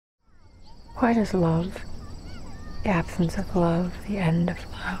Why does love, the absence of love, the end of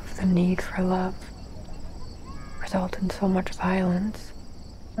love, the need for love, result in so much violence?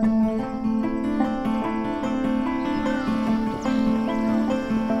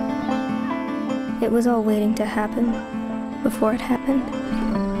 It was all waiting to happen before it happened.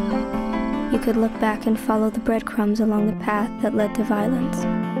 You could look back and follow the breadcrumbs along the path that led to violence.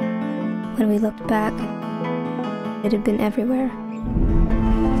 When we looked back, it had been everywhere.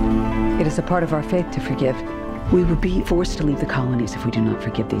 It is a part of our faith to forgive. We would be forced to leave the colonies if we do not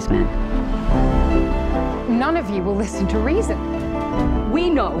forgive these men. None of you will listen to reason.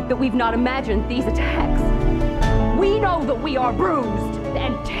 We know that we've not imagined these attacks. We know that we are bruised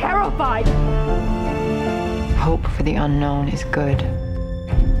and terrified. Hope for the unknown is good.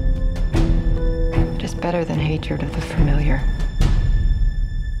 It is better than hatred of the familiar.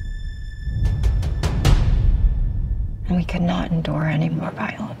 And we cannot endure any more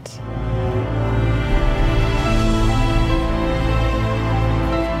violence.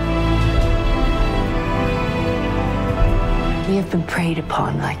 We have been preyed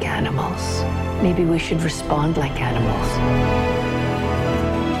upon like animals. Maybe we should respond like animals.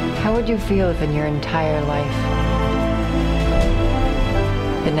 How would you feel if in your entire life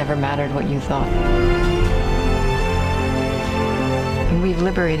it never mattered what you thought? When we've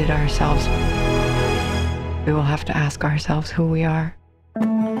liberated ourselves, we will have to ask ourselves who we are.